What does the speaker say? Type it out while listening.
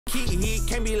keep heat,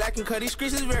 can't be lacking cause these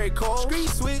streets is very cold. Street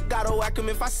sweet, gotta whack them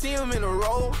if I see them in a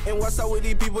row. And what's up with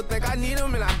these people think I need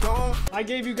them and I don't. I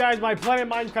gave you guys my Planet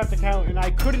Minecraft account and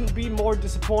I couldn't be more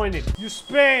disappointed. You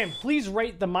spam! Please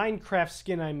rate the Minecraft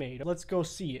skin I made. Let's go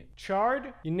see it.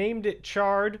 Charred? You named it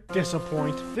Charred.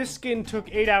 Disappoint. This skin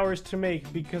took 8 hours to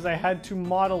make because I had to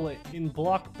model it in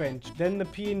Blockbench. Then the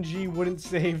PNG wouldn't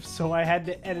save, so I had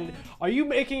to edit it. Are you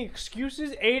making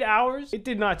excuses? 8 hours? It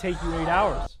did not take you 8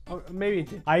 hours. Oh, maybe it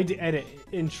did. I had to edit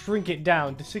it and shrink it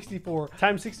down to 64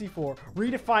 times 64,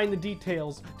 redefine the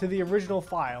details to the original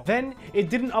file. Then it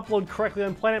didn't upload correctly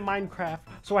on Planet Minecraft,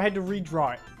 so I had to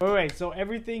redraw it. Wait, so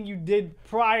everything you did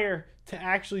prior to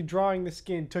actually drawing the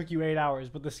skin took you 8 hours,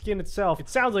 but the skin itself, it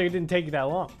sounds like it didn't take you that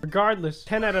long. Regardless,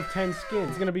 10 out of 10 skins.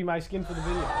 It's gonna be my skin for the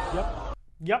video.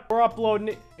 Yep, we're uploading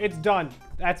it. It's done.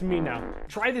 That's me now.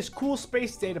 Try this cool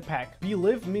space data pack.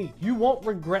 Believe me, you won't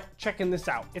regret checking this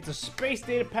out. It's a space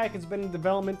data pack. It's been in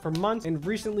development for months, and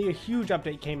recently a huge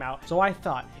update came out, so I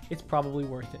thought it's probably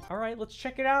worth it. All right, let's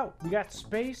check it out. We got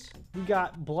space. We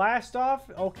got blast off.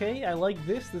 Okay, I like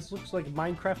this. This looks like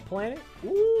Minecraft Planet.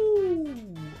 Ooh,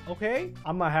 okay.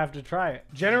 I'm gonna have to try it.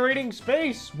 Generating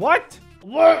space. What?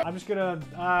 I'm just gonna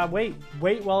wait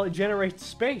while it generates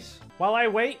space. While I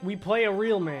wait, we play a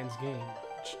real man's game.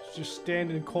 Just stand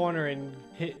in the corner and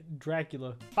hit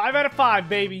Dracula. 5 out of 5,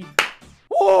 baby.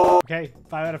 Whoa! Okay,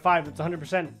 5 out of 5. That's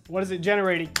 100%. What is it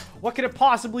generating? What could it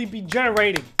possibly be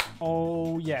generating?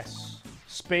 Oh, yes.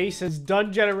 Space is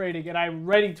done generating, and I'm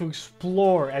ready to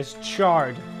explore as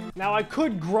Charred. Now, I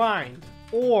could grind.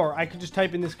 Or I could just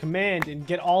type in this command and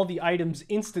get all the items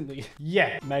instantly.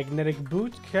 Yeah. Magnetic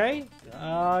boot. Okay.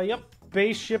 Yep.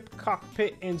 Spaceship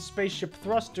cockpit and spaceship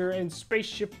thruster and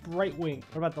spaceship right wing.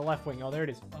 What about the left wing? Oh, there it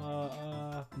is.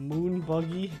 Moon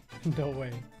buggy. No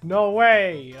way. No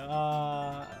way.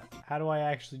 How do I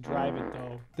actually drive it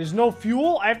though? There's no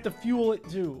fuel? I have to fuel it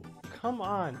too. Come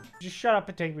on. Just shut up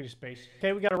and take me to space.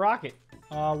 Okay, we got a rocket.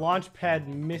 Launch pad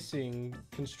missing.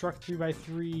 Construct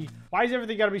 3x3. Why is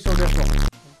everything gotta be so difficult? 1,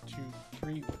 2,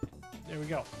 3. There we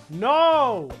go.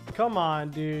 No! Come on,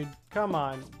 dude. Come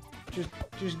on.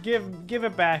 Just give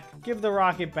it back. Give the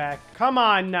rocket back. Come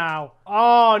on now.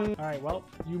 Oh, no. All right, well,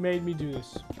 you made me do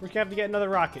this. We're gonna have to get another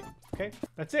rocket. Okay,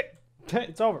 that's it.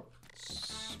 It's over.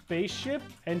 Spaceship?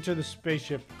 Enter the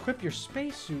spaceship. Equip your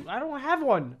spacesuit. I don't have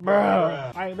one.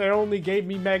 Bruh. They only gave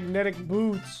me magnetic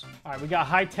boots. All right, we got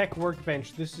high-tech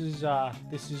workbench. This is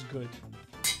good.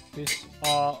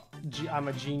 I'm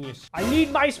a genius. I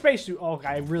need my spacesuit. Oh, okay,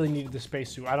 I really needed the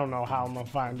spacesuit. I don't know how I'm gonna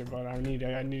find it, but I need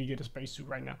to get a spacesuit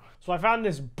right now. So I found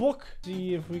this book.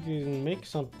 See if we can make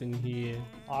something here.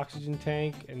 Oxygen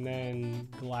tank, and then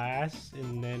glass,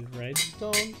 and then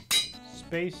redstone.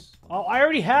 Space. Oh, I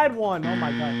already had one. Oh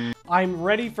my god. I'm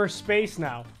ready for space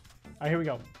now. All right, here we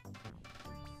go.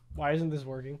 Why isn't this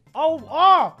working? Oh,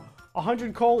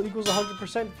 100 coal equals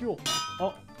 100% fuel.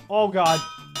 Oh god.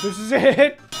 This is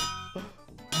it.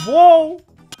 Whoa!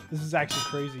 This is actually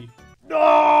crazy.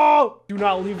 No! Do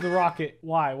not leave the rocket.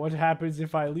 Why? What happens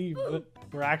if I leave?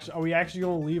 Are we actually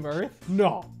gonna leave Earth?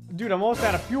 No. Dude, I'm almost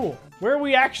out of fuel. Where are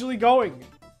we actually going?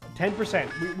 10%.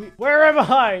 Where am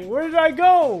I? Where did I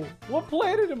go? What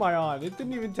planet am I on? It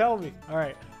didn't even tell me. All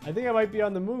right. I think I might be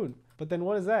on the moon. But then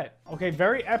what is that? Okay,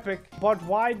 very epic. But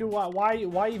why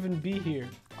even be here?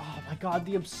 Oh my god,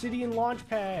 the obsidian launch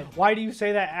pad. Why do you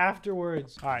say that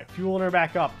afterwards? All right, fueling her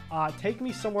back up. Take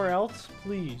me somewhere else,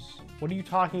 please. What are you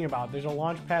talking about? There's a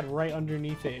launch pad right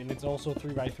underneath it, and it's also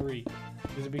 3x3.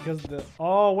 Is it because the...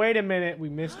 Oh, wait a minute. We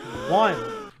missed one.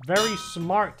 Very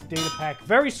smart data pack.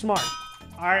 Very smart.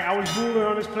 All right, I was ruling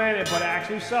on this planet, but it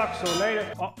actually sucks, so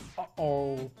later.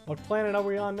 Uh-oh. What planet are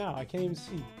we on now? I can't even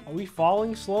see. Are we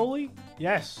falling slowly?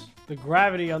 Yes. The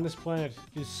gravity on this planet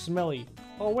is smelly.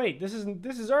 Oh, wait. This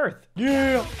is Earth.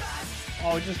 Yeah.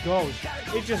 Oh, it just goes.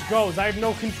 It just goes. I have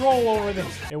no control over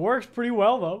this. It works pretty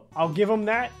well, though. I'll give them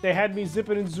that. They had me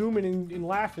zipping and zooming and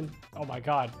laughing. Oh, my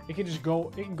God. It can just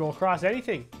go. It can go across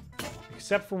anything.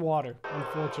 Except for water.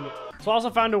 Unfortunate. So I also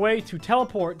found a way to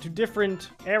teleport to different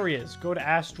areas. Go to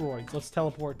asteroids. Let's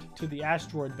teleport to the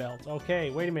asteroid belt. Okay,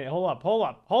 wait a minute. Hold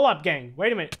up, gang.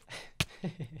 Wait a minute.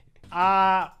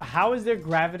 How is there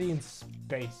gravity in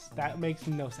space? That makes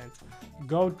no sense.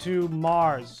 Go to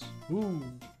Mars.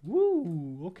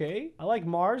 Ooh, okay. I like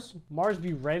Mars. Mars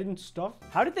be red and stuff.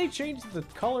 How did they change the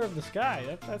color of the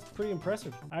sky? That's pretty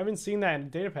impressive. I haven't seen that in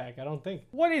data pack, I don't think.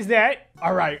 What is that?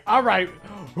 All right.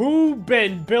 Who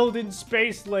been building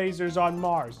space lasers on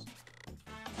Mars?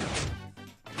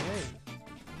 Hey.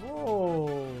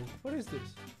 Whoa. What is this?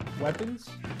 Weapons?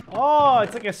 Oh,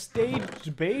 it's like a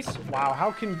staged base? Wow,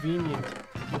 how convenient.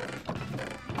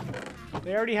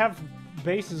 They already have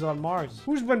bases on Mars.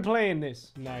 Who's been playing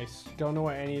this? Nice. Don't know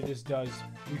what any of this does.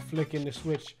 We flicking the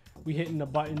switch. We hitting the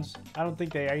buttons. I don't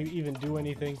think they even do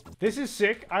anything. This is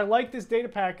sick. I like this data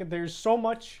pack. There's so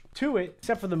much to it,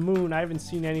 except for the moon. I haven't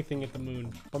seen anything at the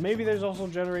moon. But maybe there's also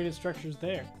generated structures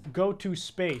there. Go to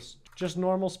space. Just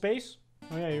normal space?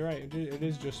 Oh yeah, you're right. It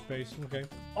is just space. Okay.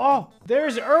 Oh,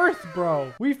 there's Earth,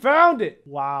 bro. We found it.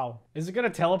 Wow. Is it gonna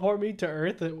teleport me to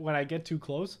Earth when I get too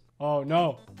close? Oh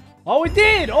no. Oh, it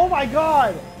did! Oh my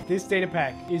god! This data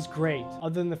pack is great.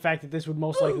 Other than the fact that this would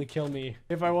most likely kill me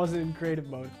if I wasn't in creative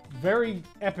mode. Very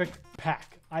epic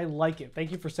pack. I like it.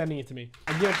 Thank you for sending it to me.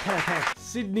 I give it 10 out of 10.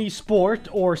 Sydney Sport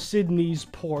or Sydney's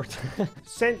Port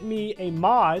sent me a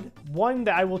mod, one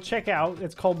that I will check out.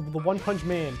 It's called the One Punch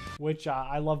Man, which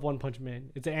I love One Punch Man.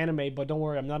 It's an anime, but don't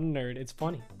worry, I'm not a nerd. It's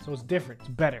funny, so it's different. It's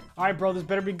better. All right, bro, this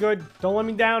better be good. Don't let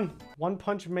me down. One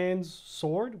Punch Man's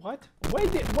sword? What? Wait,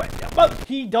 what? But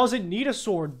he doesn't need a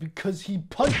sword because he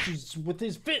punches with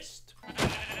his fist.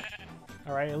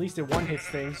 All right, at least it one-hits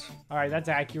things. All right, that's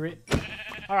accurate.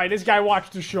 All right, this guy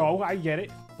watched the show. I get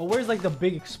it. But where's like the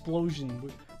big explosion?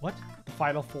 What? The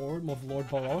final form of Lord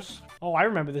Boros? Oh, I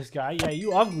remember this guy. Yeah,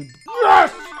 you ugly.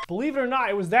 Yes! Believe it or not,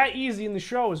 it was that easy in the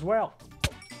show as well.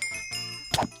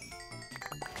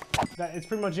 It's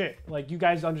pretty much it. Like, you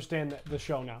guys understand the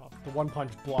show now. The one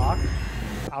punch block.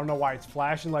 I don't know why it's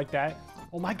flashing like that.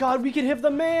 Oh my god, we can hit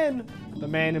the man! The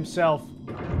man himself.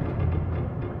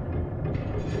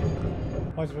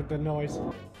 What's with the noise?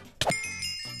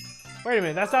 Wait a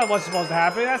minute, that's not what's supposed to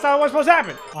happen. That's not what's supposed to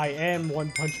happen. I am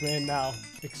One Punch Man now.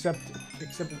 Except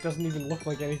it doesn't even look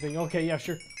like anything. Okay, yeah,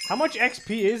 sure. How much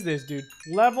XP is this, dude?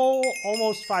 Level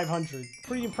almost 500.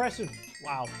 Pretty impressive.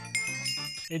 Wow.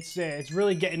 It's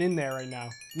really getting in there right now.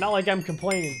 Not like I'm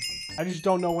complaining. I just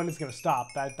don't know when it's gonna stop.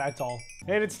 That's all.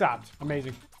 And it stopped.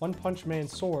 Amazing. One Punch Man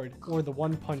sword or the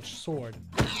One Punch sword.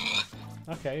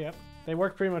 Okay, yep. They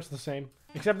work pretty much the same.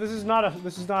 Except this is not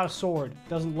a sword.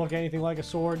 Doesn't look anything like a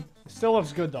sword. It still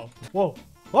looks good though. Whoa.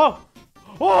 Whoa!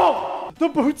 Whoa! The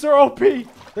boots are OP!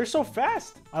 They're so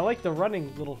fast. I like the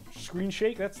running little screen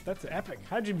shake. That's epic.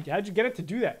 How'd you get it to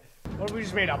do that? What if we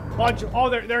just made a bunch of... Oh,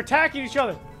 they're attacking each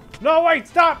other. No, wait,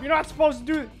 stop! You're not supposed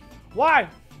to do it. Why?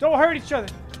 Don't hurt each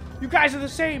other. You guys are the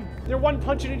same. They're one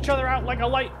punching each other out like a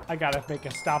light. I gotta make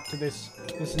a stop to this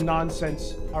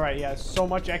nonsense. All right, yeah, so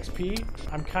much XP.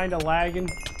 I'm kind of lagging.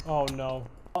 Oh no.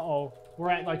 Uh-oh. We're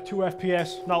at like 2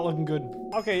 FPS. Not looking good.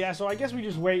 Okay, yeah, so I guess we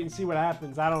just wait and see what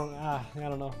happens. I don't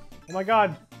know. Oh my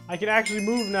god. I can actually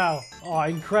move now. Oh,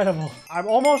 incredible. I'm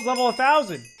almost level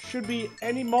 1,000. Should be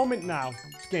any moment now.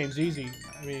 This game's easy.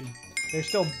 I mean, they're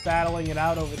still battling it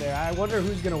out over there. I wonder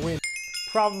who's gonna win.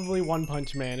 Probably One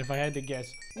Punch Man, if I had to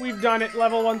guess. We've done it,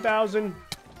 level 1,000.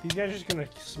 These guys are just gonna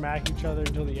smack each other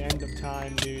until the end of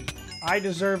time, dude. I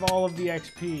deserve all of the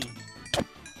XP.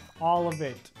 All of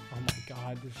it. Oh my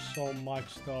god, there's so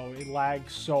much, though. It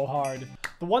lags so hard.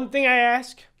 The one thing I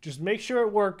ask, just make sure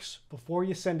it works before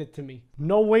you send it to me.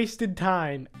 No wasted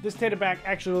time. This data pack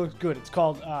actually looks good. It's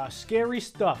called Scary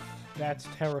Stuff. That's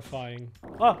terrifying.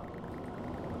 Oh!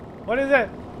 What is that?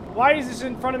 Why is this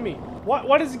in front of me?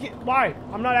 What is it? Why?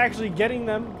 I'm not actually getting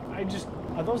them.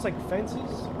 Are those like fences?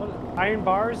 What? Iron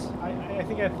bars? I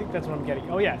think that's what I'm getting.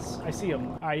 Oh yes, I see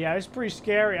them. All right, yeah, it's pretty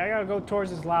scary. I gotta go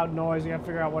towards this loud noise. I gotta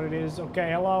figure out what it is.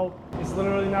 Okay, hello. It's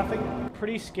literally nothing.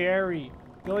 Pretty scary.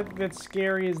 The only thing that's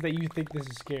scary is that you think this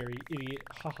is scary, idiot.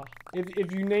 Haha.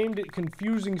 If you named it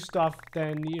confusing stuff,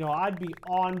 then, you know, I'd be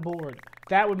on board.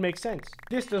 That would make sense.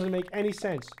 This doesn't make any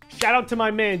sense. Shout out to my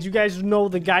mans. You guys know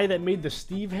the guy that made the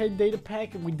Steve Head data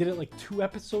pack, and we did it like 2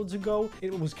 episodes ago.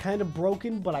 It was kind of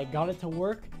broken, but I got it to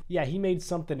work. Yeah, he made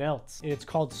something else. It's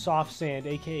called Soft Sand,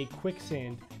 aka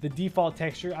Quicksand. The default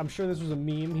texture, I'm sure this was a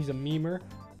meme. He's a memer.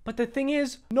 But the thing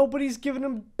is, nobody's giving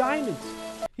him diamonds.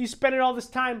 He's spending all this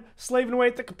time slaving away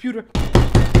at the computer.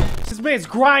 This man's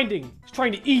grinding. He's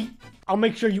trying to eat. I'll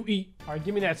make sure you eat. All right,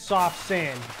 give me that soft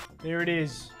sand. There it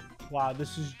is. Wow,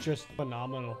 this is just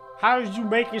phenomenal. How did you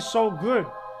make it so good?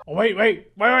 Oh,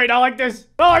 wait, not like this.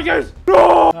 Not like this.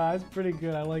 No! That's pretty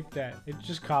good. I like that. It's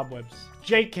just cobwebs.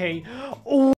 JK.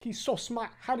 Oh, he's so smart.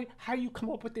 How do you come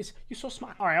up with this? You're so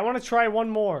smart. All right, I want to try one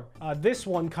more. This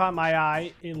one caught my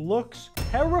eye. It looks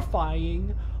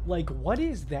terrifying. Like, what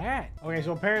is that? Okay,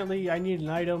 so apparently I need an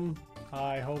item.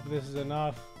 I hope this is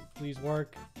enough. Please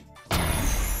work.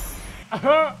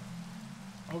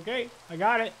 Okay, I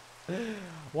got it.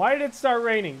 Why did it start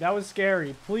raining? That was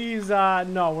scary. Please,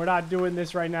 no, we're not doing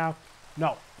this right now.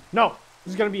 No.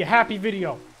 This is gonna be a happy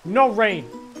video. No rain.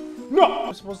 No!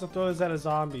 I'm supposed to throw this at a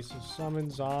zombie, so summon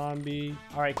zombie.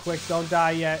 All right, quick, don't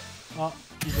die yet. Oh,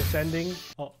 he's ascending.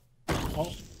 Oh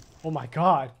my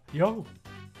God. Yo.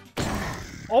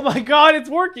 Oh my god, it's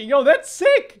working. Yo, that's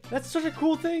sick. That's such a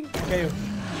cool thing. Okay.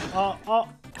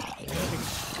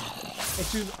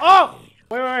 Excuse. Oh!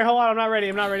 Wait, hold on. I'm not ready.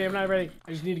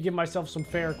 I just need to give myself some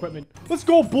fair equipment. Let's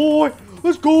go, boy.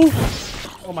 Let's go.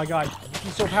 Oh my god.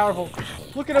 He's so powerful.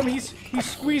 Look at him. He's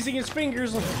squeezing his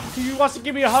fingers. He wants to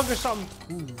give me a hug or something.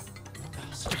 Ooh.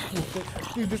 Such a cool thing.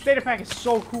 Dude, this data pack is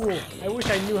so cool. I wish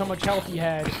I knew how much health he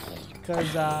had.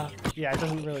 Because, yeah, it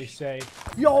doesn't really say.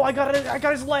 Yo, I got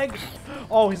his leg.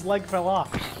 Oh, his leg fell off.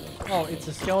 Oh, it's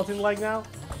a skeleton leg now?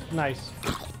 Nice.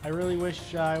 I really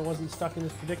wish I wasn't stuck in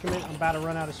this predicament. I'm about to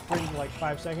run out of springs in like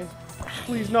 5 seconds.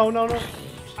 Please, no.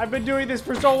 I've been doing this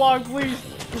for so long, please.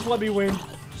 Just let me win.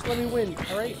 Just let me win,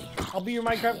 alright? I'll be your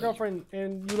Minecraft girlfriend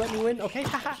and you let me win, okay?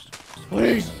 Haha.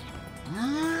 Please.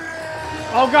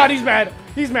 Oh god, he's mad.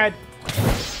 He's mad.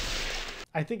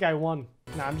 I think I won.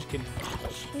 Nah, I'm just kidding.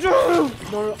 No.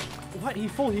 What? He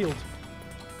full healed.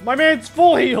 My man's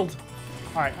full healed.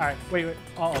 Alright. Wait.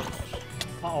 Uh-oh.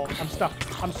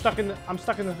 I'm stuck in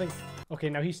the thing. Okay,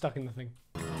 now he's stuck in the thing.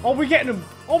 Oh, we're getting him.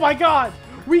 Oh my god.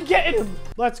 We getting him.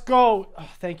 Let's go. Oh,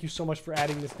 thank you so much for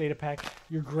adding this data pack.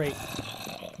 You're great.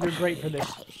 You're great for this.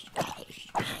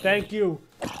 Thank you.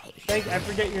 I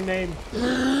forget your name.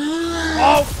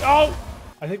 Oh.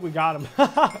 I think we got him.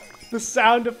 The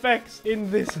sound effects in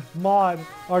this mod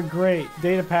are great.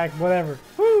 Data pack, whatever.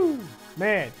 Woo!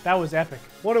 Man, that was epic.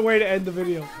 What a way to end the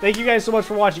video. Thank you guys so much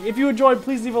for watching. If you enjoyed,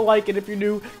 please leave a like. And if you're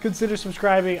new, consider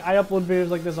subscribing. I upload videos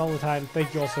like this all the time.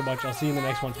 Thank you all so much. I'll see you in the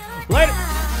next one. Later!